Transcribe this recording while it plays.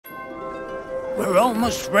we're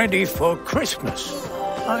almost ready for Christmas.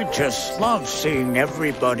 I just love seeing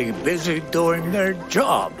everybody busy doing their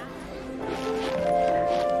job.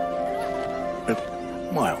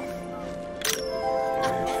 Well,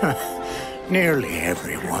 nearly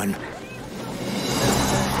everyone.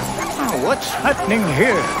 Oh, what's happening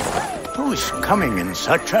here? Who's coming in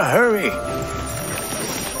such a hurry?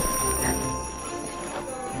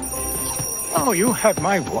 Oh, you have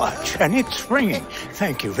my watch, and it's ringing.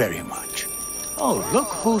 Thank you very much. Oh, look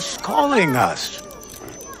who's calling us.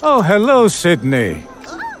 Oh, hello, Sydney.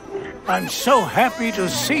 I'm so happy to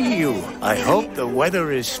see you. I hope the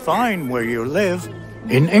weather is fine where you live,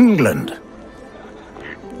 in England.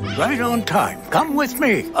 Right on time. Come with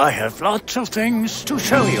me. I have lots of things to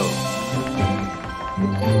show you.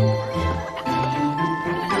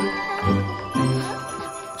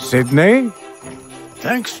 Sydney?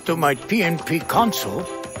 Thanks to my PNP console,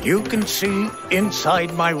 you can see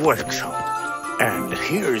inside my workshop. And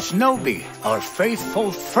here's Nobi, our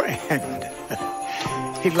faithful friend.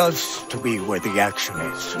 He loves to be where the action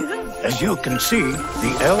is. As you can see,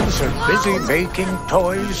 the elves are busy making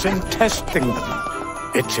toys and testing them.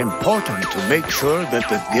 It's important to make sure that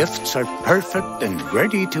the gifts are perfect and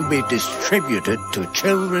ready to be distributed to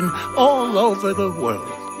children all over the world.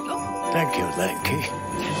 Thank you, Lanky.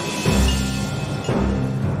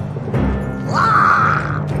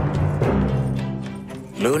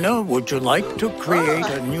 Luna, would you like to create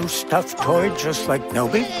a new stuffed toy just like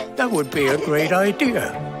Nobi? That would be a great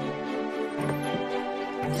idea.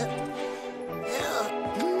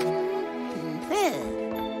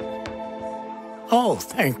 Oh,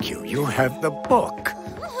 thank you. You have the book.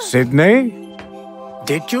 Sydney?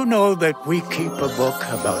 Did you know that we keep a book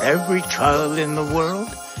about every child in the world?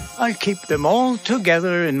 I keep them all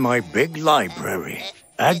together in my big library.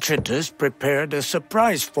 Adjutus prepared a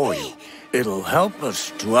surprise for you. It'll help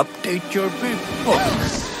us to update your big book.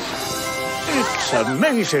 It's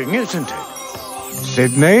amazing, isn't it?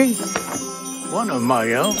 Sydney? One of my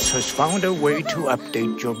elves has found a way to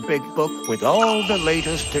update your big book with all the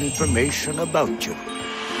latest information about you.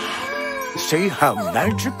 See how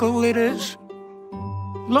magical it is?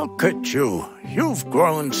 Look at you. You've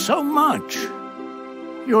grown so much.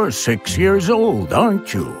 You're 6 years old,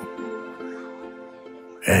 aren't you?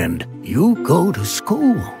 And you go to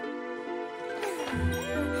school.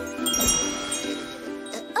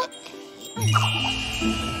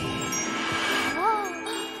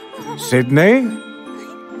 Sydney?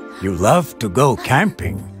 You love to go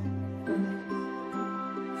camping.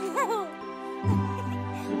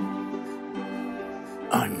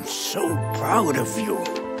 I'm so proud of you.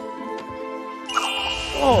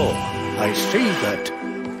 Oh, I see that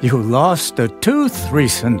You lost a tooth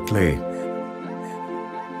recently.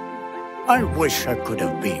 I wish I could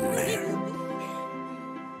have been there.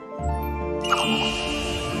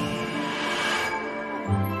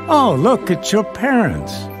 Oh, look, it's your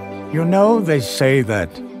parents. You know, they say that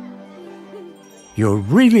you're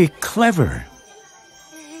really clever.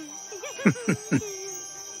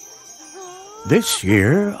 This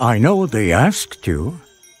year, I know they asked you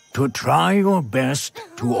to try your best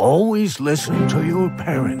to always listen to your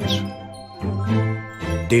parents.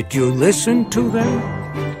 Did you listen to them?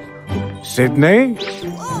 Sydney?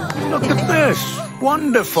 Look at this!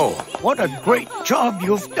 Wonderful! What a great job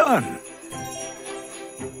you've done!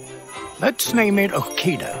 Let's name it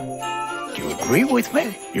Okita. Do you agree with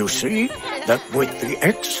me? You see that with the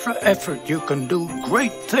extra effort you can do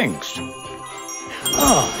great things.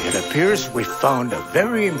 It appears we found a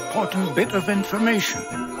very important bit of information.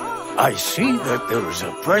 I see that there is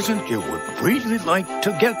a present you would really like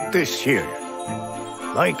to get this year.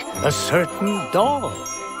 Like a certain doll.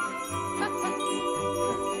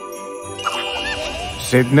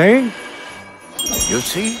 Sydney? You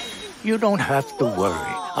see, you don't have to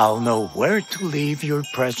worry. I'll know where to leave your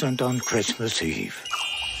present on Christmas Eve.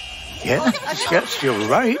 Yes, you're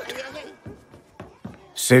right.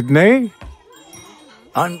 Sydney?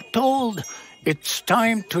 I'm told it's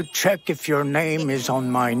time to check if your name is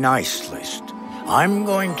on my nice list. I'm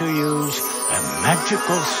going to use a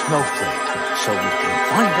magical snowflake so we can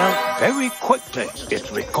find out very quickly.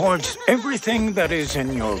 It records everything that is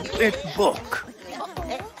in your big book.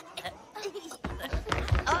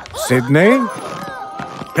 Sydney?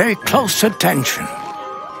 Pay close attention.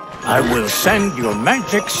 I will send your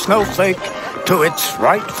magic snowflake to its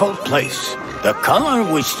rightful place. The color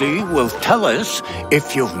we see will tell us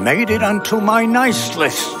if you've made it onto my nice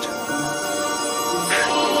list.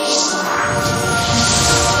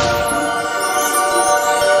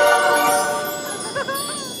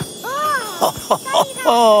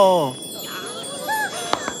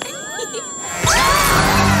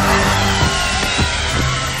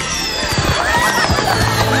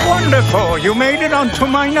 Wonderful! You made it onto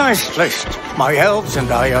my nice list. My elves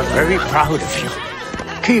and I are very proud of you.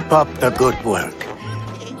 Keep up the good work.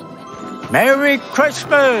 Merry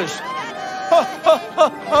Christmas! Ho, ho, ho,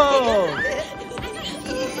 ho!